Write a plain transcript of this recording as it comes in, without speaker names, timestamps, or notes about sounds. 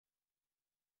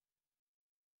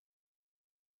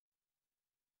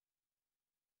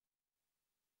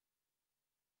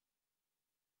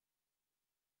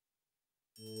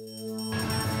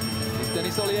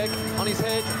Denis Oliek on his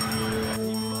head.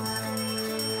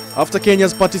 After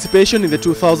Kenya's participation in the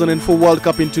 2004 World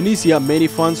Cup in Tunisia, many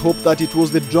fans hoped that it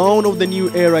was the dawn of the new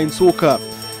era in soccer.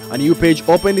 A new page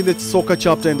opened in the soccer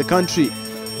chapter in the country.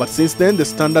 But since then, the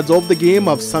standards of the game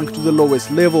have sunk to the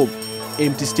lowest level.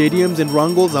 Empty stadiums and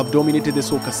wrangles have dominated the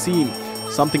soccer scene.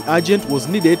 Something urgent was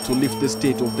needed to lift the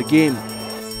state of the game.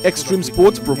 Extreme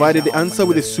Sports provided the answer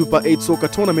with the Super 8 soccer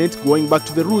tournament, going back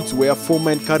to the roots where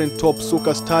former and current top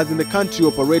soccer stars in the country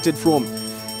operated from.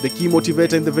 The key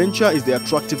motivator in the venture is the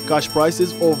attractive cash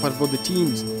prizes offered for the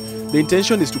teams. The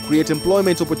intention is to create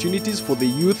employment opportunities for the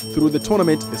youth through the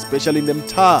tournament, especially in the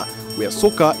Mtaa, where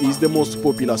soccer is the most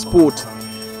popular sport.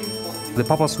 The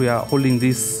purpose we are holding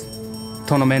this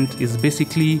tournament is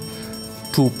basically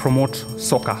to promote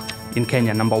soccer in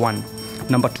Kenya, number one.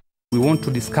 Number two, we want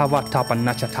to discover, tap and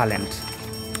nurture talent.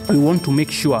 We want to make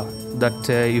sure that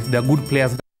if there are good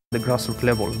players at the grassroots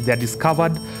level, they are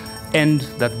discovered and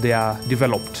that they are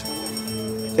developed.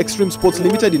 Extreme Sports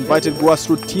Limited invited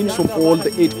grassroots teams from all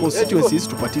the 8 constituencies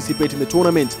to participate in the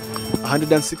tournament.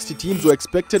 160 teams were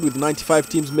expected, with 95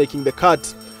 teams making the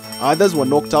cut. Others were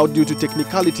knocked out due to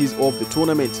technicalities of the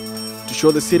tournament. To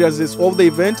show the seriousness of the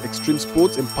event, Extreme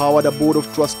Sports empowered a board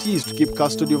of trustees to keep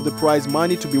custody of the prize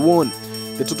money to be won.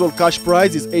 The total cash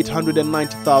prize is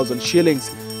 890,000 shillings.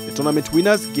 The tournament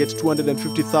winners get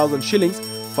 250,000 shillings,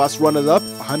 first runners-up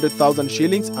 100,000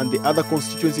 shillings, and the other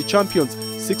constituency champions,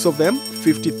 6 of them,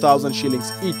 50,000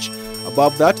 shillings each.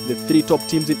 Above that, the 3 top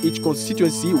teams in each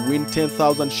constituency win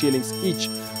 10,000 shillings each.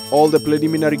 All the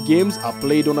preliminary games are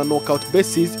played on a knockout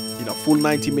basis in a full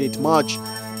 90-minute match.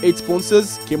 8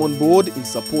 sponsors came on board in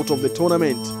support of the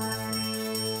tournament.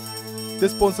 The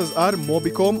sponsors are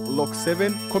Mobicom,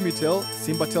 Lock7, Comutel,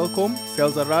 Simba Telcom,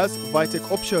 Celzaraz,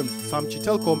 Vitec Options, Samchi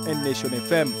Telcom and Nation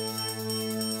FM.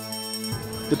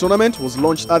 The tournament was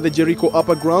launched at the Jericho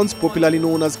Upper Grounds, popularly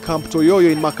known as Camp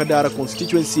Toyoyo in Makadara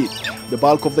constituency. The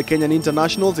bulk of the Kenyan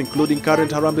internationals, including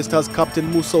current Harambee Stars captain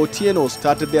Musa Otieno,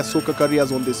 started their soccer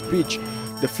careers on this pitch.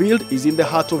 The field is in the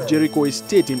heart of Jericho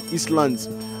Estate in Eastlands.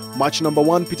 Match number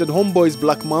 1 pitted homeboys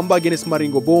Black Mamba against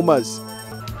Maringo Bombers.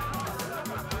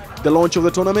 The launch of the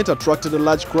tournament attracted a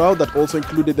large crowd that also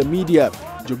included the media.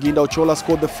 Joginda Ochola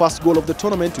scored the first goal of the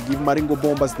tournament to give Maringo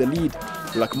Bombers the lead.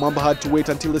 Black Mamba had to wait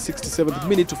until the 67th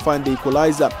minute to find the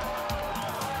equalizer.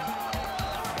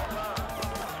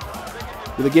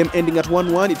 With the game ending at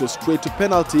 1-1, it was straight to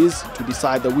penalties to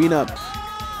decide the winner.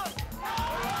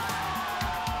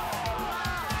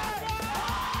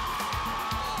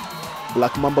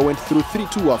 Black Mamba went through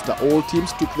 3-2 after all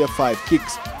teams took their 5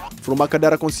 kicks. From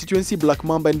Makadara constituency, Black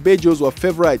Mamba and Bejos were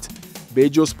favourites.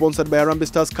 Bejos, sponsored by Harambee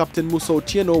Stars captain Musa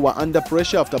Otieno, were under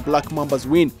pressure after Black Mamba's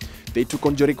win. They took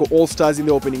on Jericho All-Stars in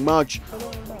the opening match.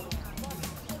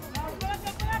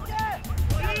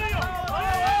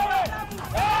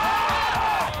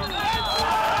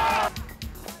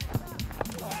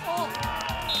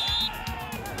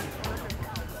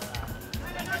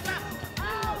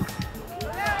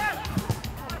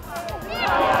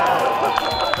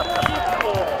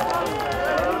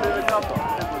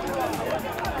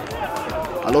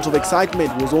 A lot of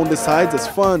excitement was on the sides as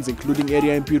fans, including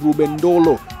area MP Ruben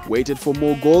Ndolo, waited for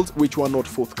more goals which were not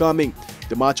forthcoming.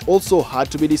 The match also had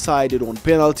to be decided on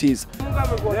penalties.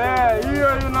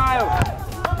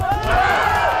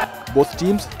 Both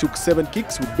teams took 7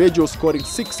 kicks, with Bejo scoring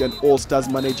 6 and All Stars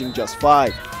managing just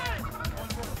 5.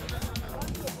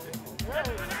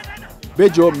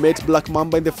 Bejo met Black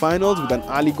Mamba in the finals with an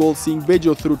early goal, seeing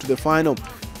Bejo through to the final.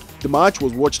 The match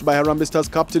was watched by Harambee Stars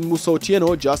captain Musa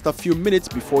Otieno just a few minutes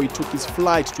before he took his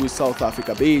flight to his South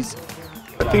Africa base.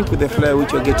 I think with the flair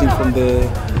which we're getting from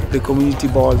the community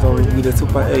balls or with the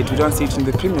Super 8, we don't see it in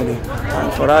the Premier League.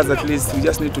 And for us at least, we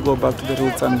just need to go back to the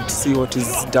roots and see what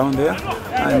is down there.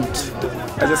 And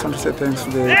I just want to say thanks to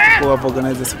the people who have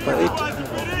organized the Super 8.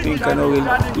 I think I know we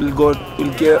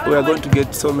are going to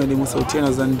get so many Musa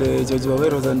Otienos and George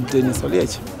Waweros and Denis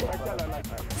Oliek.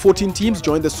 14 teams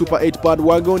joined the Super 8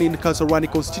 bandwagon in Kasarani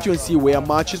constituency, where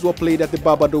matches were played at the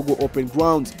Babadogo Open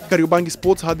Grounds. Kariobangi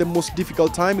Sports had the most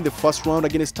difficult time in the first round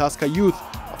against Tusker Youth,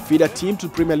 a feeder team to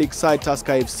Premier League side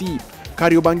Tusker FC.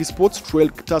 Kariobangi Sports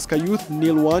trailed Tusker Youth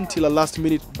 0-1 till a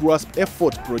last-minute grasp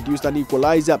effort produced an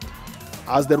equalizer.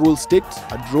 As the rules state,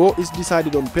 a draw is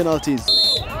decided on penalties.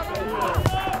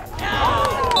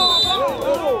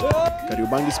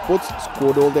 Kariobangi Sports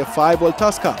scored all their 5 while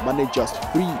Tusker managed just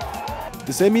 3.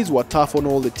 The semis were tough on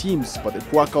all the teams, but the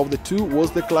quacker of the two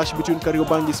was the clash between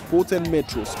Kariobangi Sports and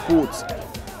Metro Sports.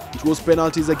 It was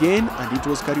penalties again, and it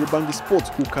was Kariobangi Sports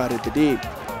who carried the day.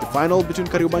 The final between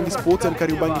Kariobangi Sports and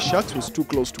Kariobangi Sharks was too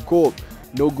close to call.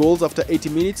 No goals after 80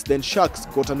 minutes, then Sharks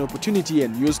got an opportunity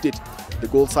and used it. The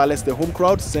goal silenced the home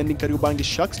crowd, sending Kariobangi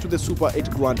Sharks to the Super 8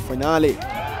 Grand Finale.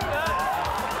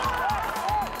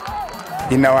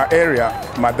 In our area,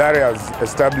 Mathare has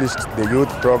established the youth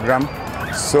program.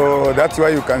 So that's why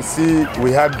you can see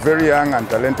we had very young and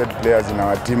talented players in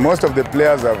our team. Most of the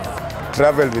players have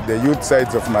traveled with the youth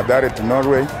sides of Mathare to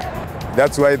Norway.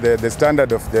 That's why the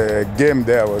standard of the game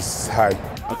there was high.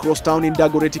 Across town in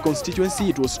Dagoretti constituency,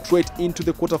 it was straight into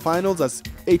the quarterfinals as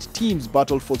 8 teams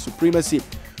battled for supremacy.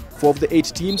 4 of the 8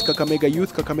 teams, Kakamega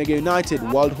Youth, Kakamega United,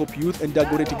 World Hope Youth and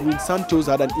Dagoretti Green Santos,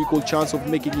 had an equal chance of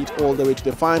making it all the way to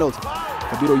the finals.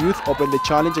 Kabiro Youth opened the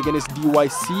challenge against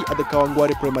DYC at the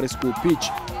Kawangware Primary School pitch.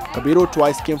 Kabiro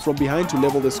twice came from behind to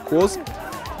level the scores,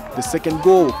 the second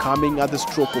goal coming at the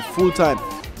stroke of full time.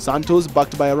 Santos,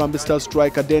 backed by Harambee Stars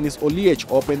striker Dennis Oliech,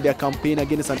 opened their campaign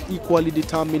against an equally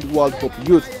determined World Hope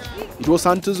Youth. It was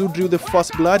Santos who drew the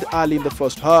first blood early in the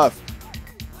first half.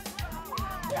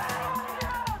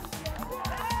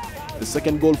 The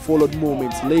second goal followed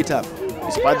moments later.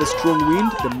 Despite the strong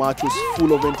wind, the match was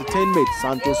full of entertainment,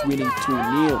 Santos winning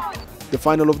 2-0. The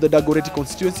final of the Dagoretti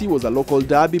constituency was a local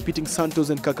derby pitting Santos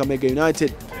and Kakamega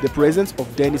United. The presence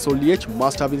of Dennis Oliech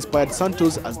must have inspired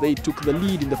Santos as they took the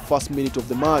lead in the first minute of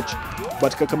the match.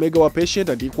 But Kakamega were patient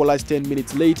and equalized 10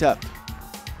 minutes later.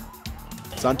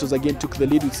 Santos again took the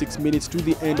lead with 6 minutes to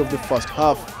the end of the first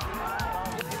half.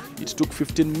 It took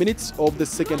 15 minutes of the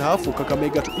second half for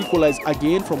Kakamega to equalize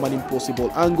again from an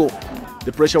impossible angle.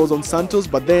 The pressure was on Santos,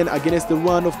 but then against the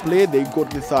run of play, they got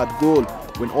the third goal.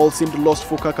 When all seemed lost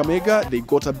for Kakamega, they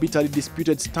got a bitterly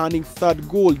disputed stunning third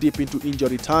goal deep into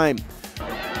injury time.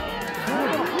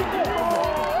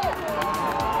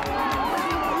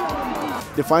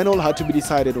 The final had to be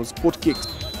decided on spot kicks.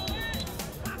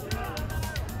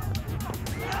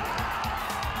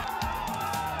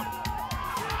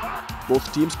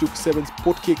 Both teams took 7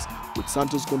 spot kicks, with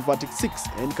Santos converting 6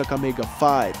 and Kakamega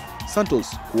 5.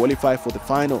 Santos qualify for the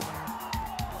final.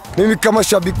 Mimi kama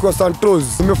shabiki wa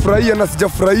Santos nimefurahia na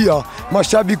sijafurahia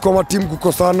mashabiki wa timu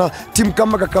kukosana. Timu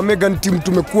kama Kakamega ni timu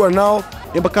tumekuwa nao.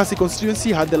 Embakasi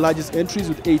constituency had the largest entries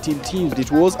with 18 teams.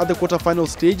 It was at the quarter-final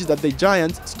stage that the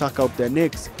Giants stuck out their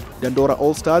necks. Dandora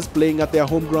All-Stars, playing at their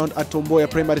home ground at Tomboya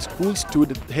Primary School,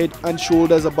 stood head and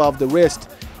shoulders above the rest.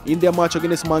 In their match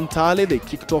against Mantale, they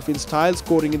kicked off in style,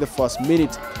 scoring in the first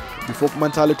minute. Before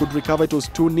Mantale could recover, it was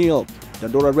 2-0.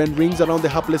 Dandora ran rings around the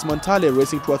hapless Mantale,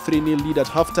 racing to a 3-0 lead at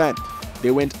halftime.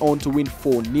 They went on to win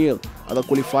 4-0. Other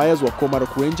qualifiers were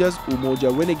Komarok Rangers,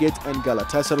 Umoja Renegades and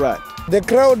Galatasaray. The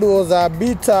crowd was a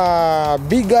bit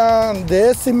bigger. The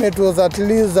estimate was at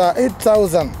least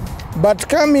 8,000. But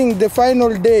coming the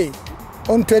final day,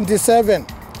 on 27,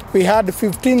 we had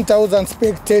 15,000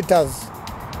 spectators,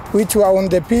 which were on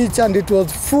the pitch, and it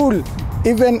was full.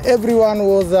 Even everyone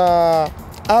was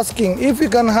asking if we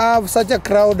can have such a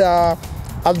crowd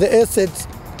at the Assets,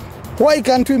 why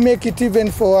can't we make it even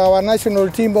for our national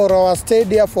team or our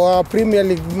stadia for our Premier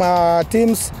League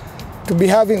teams to be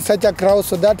having such a crowd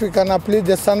so that we can uplift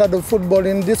the standard of football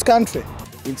in this country?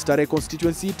 In Starehe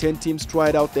constituency, 10 teams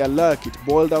tried out their luck. It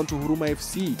boiled down to Huruma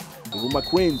FC, Huruma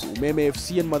Cranes, Umeme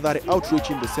FC and Mathare Outreach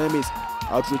in the semis.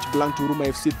 Outreach blanked Huruma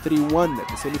FC 3-1 at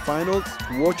the semi-finals.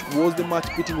 To watch was the match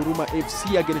pitting Huruma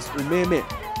FC against Umeme.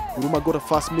 Huruma got a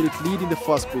first-minute lead in the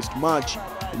first-placed match.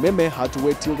 Umeme had to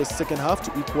wait till the second half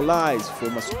to equalize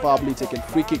from a superbly taken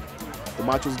free kick. The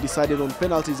match was decided on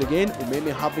penalties again,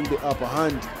 Umeme having the upper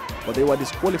hand, but they were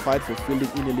disqualified for fielding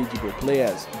ineligible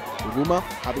players. Huruma,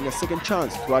 having a second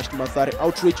chance, thrashed Mathare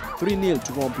Outreach 3-0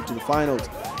 to romp into the finals.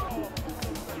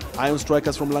 Iron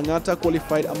Strikers from Langata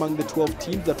qualified among the 12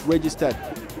 teams that registered.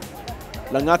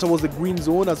 Langata was the green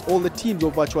zone as all the teams were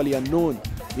virtually unknown.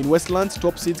 In Westlands,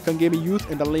 top seeds Kangemi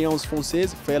Youth and Alliance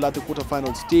Francaise fell at the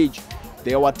quarter-final stage.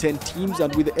 There were 10 teams,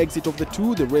 and with the exit of the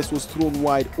 2, the race was thrown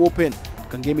wide open.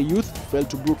 Kangemi Youth fell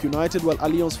to Brook United, while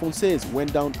Alliance Francaise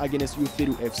went down against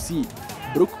Youtheru FC.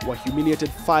 Brook were humiliated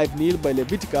 5-0 by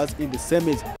Leviticus in the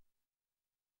semis.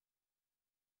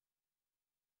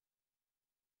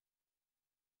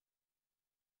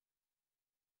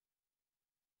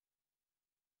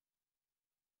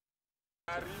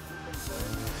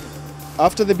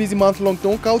 After the busy month-long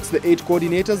knockouts, the 8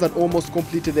 coordinators had almost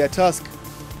completed their task.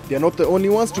 They are not the only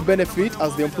ones to benefit,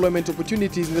 as the employment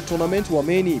opportunities in the tournament were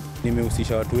many.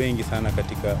 Nimehusisha watu wengi sana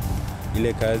katika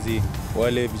ile kazi.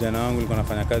 Wale vijana wangu nilikuwa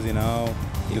nafanya kazi na wao,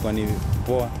 ilikuwa ni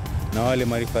poa, na wale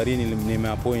marifari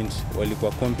nimeappoint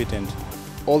walikuwa competent.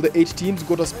 All the 8 teams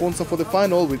got a sponsor for the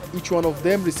final, with each one of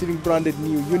them receiving branded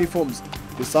new uniforms.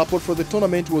 The support for the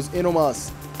tournament was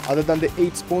enormous. Other than the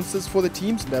 8 sponsors for the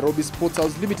teams, Nairobi Sports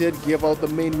House Limited gave out the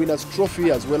main winners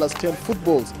trophy as well as 10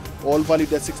 footballs, all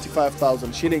valued at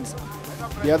 65,000 shillings.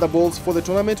 The other balls for the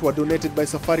tournament were donated by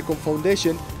Safaricom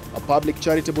Foundation, a public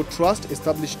charitable trust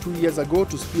established 2 years ago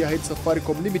to spearhead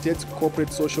Safaricom Limited's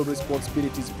corporate social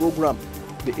responsibilities program.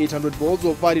 The 800 balls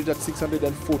were valued at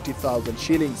 640,000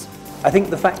 shillings. I think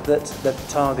the fact that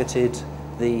targeted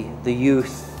the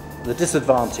youth, the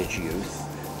disadvantaged youth,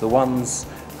 the ones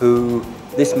who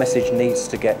this message needs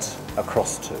to get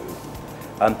across to,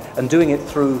 and doing it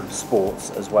through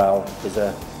sports as well is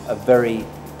a very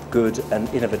good and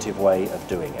innovative way of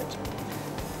doing it.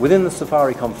 Within the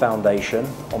Safaricom Foundation,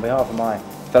 on behalf of my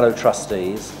fellow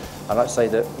trustees, I'd like to say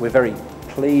that we're very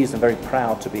pleased and very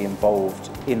proud to be involved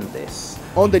in this.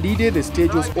 On the D-Day, the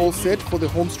stage was all set for the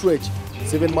home stretch.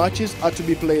 7 matches are to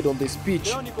be played on this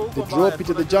pitch. The draw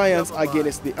pitted the Giants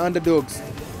against the underdogs.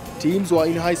 Teams were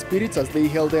in high spirits as they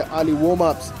held their early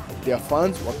warm-ups. Their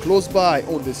fans were close by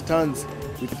on the stands.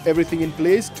 With everything in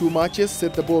place, 2 matches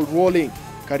set the ball rolling.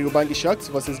 Kariobangi Sharks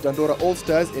versus Dandora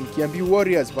All-Stars and Kiambu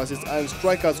Warriors versus Iron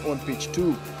Strikers on pitch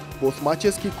 2. Both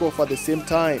matches kick off at the same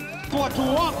time.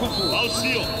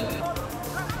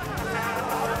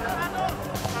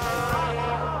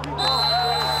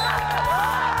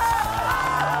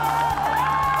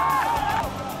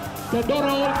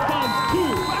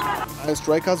 Iron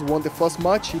Strikers won the first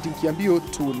match, hitting Kiambu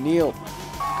 2-0.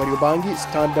 Kariobangi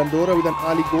stunned Dandora with an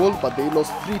early goal, but they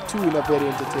lost 3-2 in a very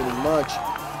entertaining match.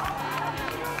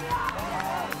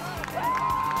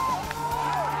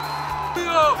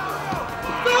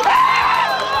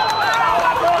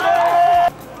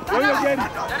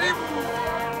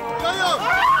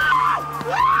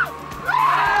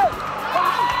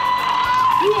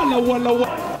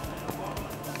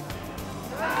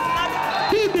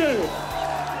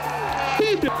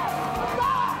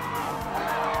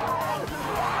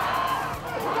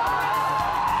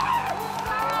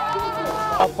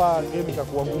 Hapa game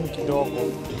ikakuwa ngumu kidogo.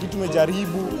 Kitu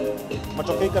tumejaribu,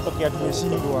 matokeo ikatokea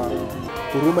tumeshindwa.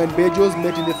 Huruma and Bejos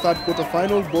met in the third quarter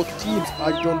final, both teams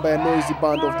urged on by a noisy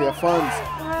band of their fans.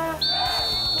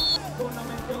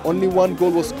 Only 1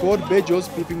 goal was scored, Bejos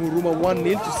beating Huruma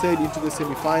 1-0 to sail into the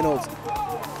semi-finals.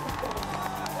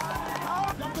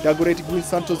 Dagoretti Green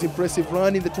Santos' impressive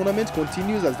run in the tournament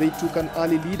continues as they took an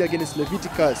early lead against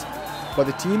Leviticus, but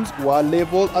the teams were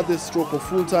level at the stroke of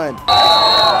full time.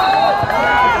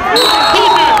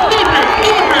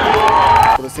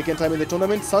 For the second time in the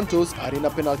tournament, Santos are in a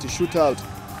penalty shootout.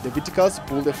 Leviticus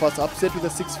pulled the first upset with a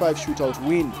 6-5 shootout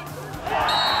win.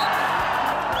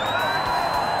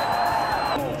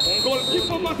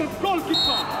 Goalkeeper versus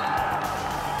goalkeeper.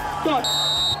 Cut.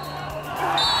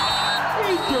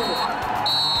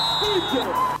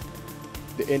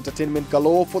 The entertainment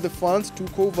galore for the fans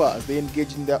took over as they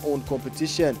engaged in their own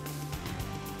competition.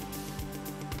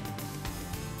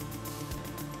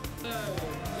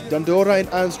 Dandora and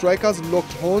Iron Strikers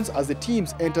locked horns as the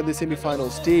teams entered the semi-final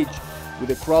stage. With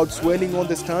the crowd swelling on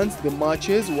the stands, the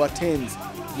matches were tense.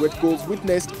 Great goals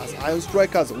witnessed as Iron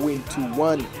Strikers win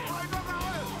 2-1.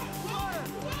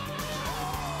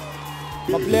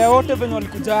 Maplayer wote venye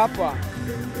walikuja hapa,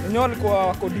 wenyewe walikuwa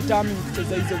wako determined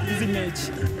kucheza hizi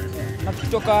mechi. Na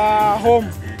tukitoka home,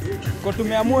 kwa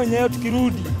tumeamua wenyewe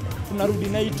tukirudi, tunarudi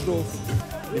na hii trophy.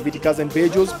 Leviticus and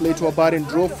Bejos played to a barren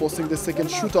draw, forcing the second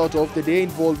shootout of the day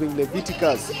involving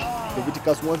Leviticus.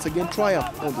 Leviticus once again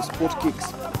triumphed on the sport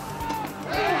kicks.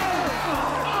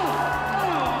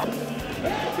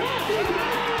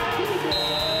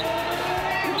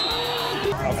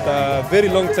 After a very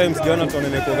long time sijaona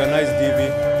tournament organized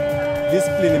hivi.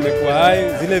 Discipline imekuwa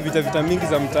high, zile vita mingi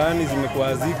za mtaani zimekuwa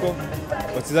haziko.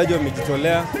 Wachezaji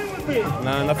wamejitolea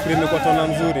na nafikiri imekuwa tona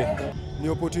nzuri. Ni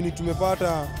opportunity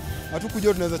tumepata.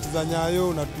 Hatukujua tunaweza cheza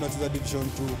Nyayo na tunacheza Division 2.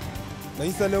 Na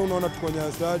hisa leo unaona tuko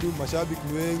Nyayo Stadium, mashabiki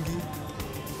ni wengi.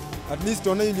 At least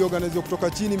tuna ili organize kutoka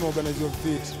chini imeorganize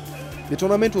fit. The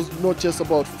tournament was not just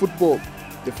about football.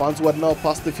 The fans who had now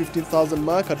passed the 15,000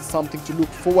 mark had something to look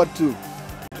forward to.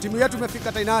 Timu yetu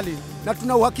imefika finali na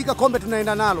tuna uhakika kombe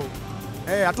tunaenda nalo.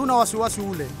 Hatuna wasiwasi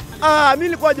ule. Mimi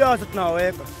nilikuwa jawaza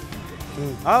tunaweka.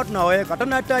 Hao tunaweka.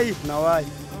 Hata hii tunawahi.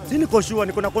 Si niko sure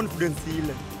niko na confidence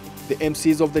ile. The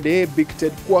MCs of the day, Big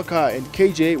Ted Kwaka and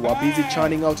KJ, were busy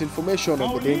churning out information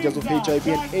on the dangers of HIV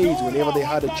and AIDS whenever they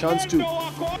had a chance to.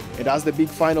 And as the big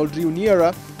final drew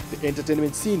nearer, the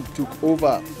entertainment scene took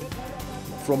over.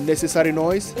 From Necessary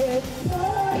Noise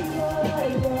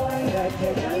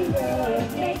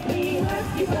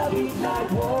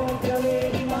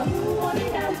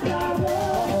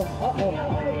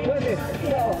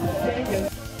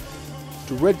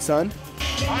to Red Sun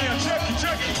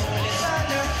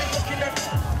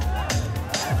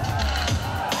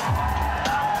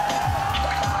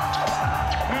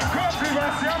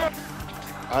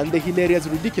And the hilarious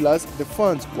ridiculous, the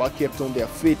fans were kept on their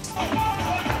feet.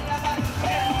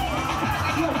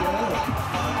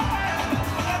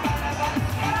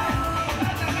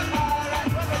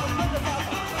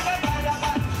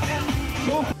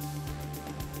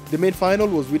 The main final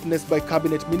was witnessed by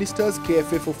cabinet ministers,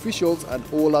 KFF officials and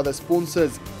all other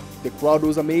sponsors. The crowd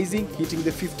was amazing, hitting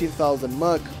the 15,000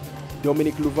 mark.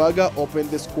 Dominic Luvaga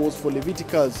opened the scores for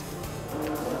Leviticus.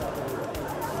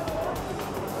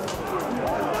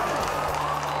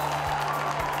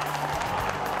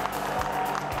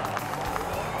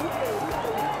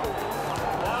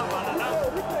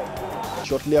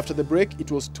 Shortly after the break, it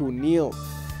was 2-0.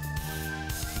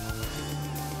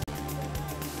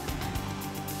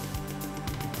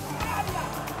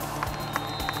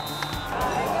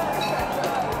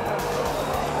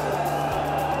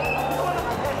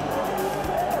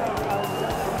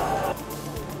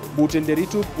 Buten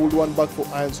Deritu pulled one back for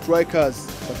Iron Strikers,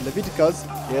 but Leviticus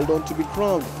held on to be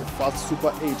crowned the first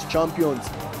Super 8 champions.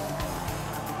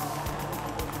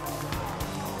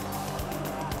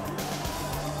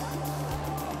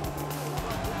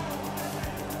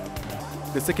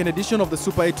 The second edition of the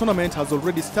Super 8 tournament has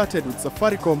already started, with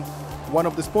Safaricom, one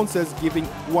of the sponsors, giving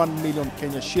 1 million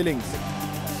Kenya shillings.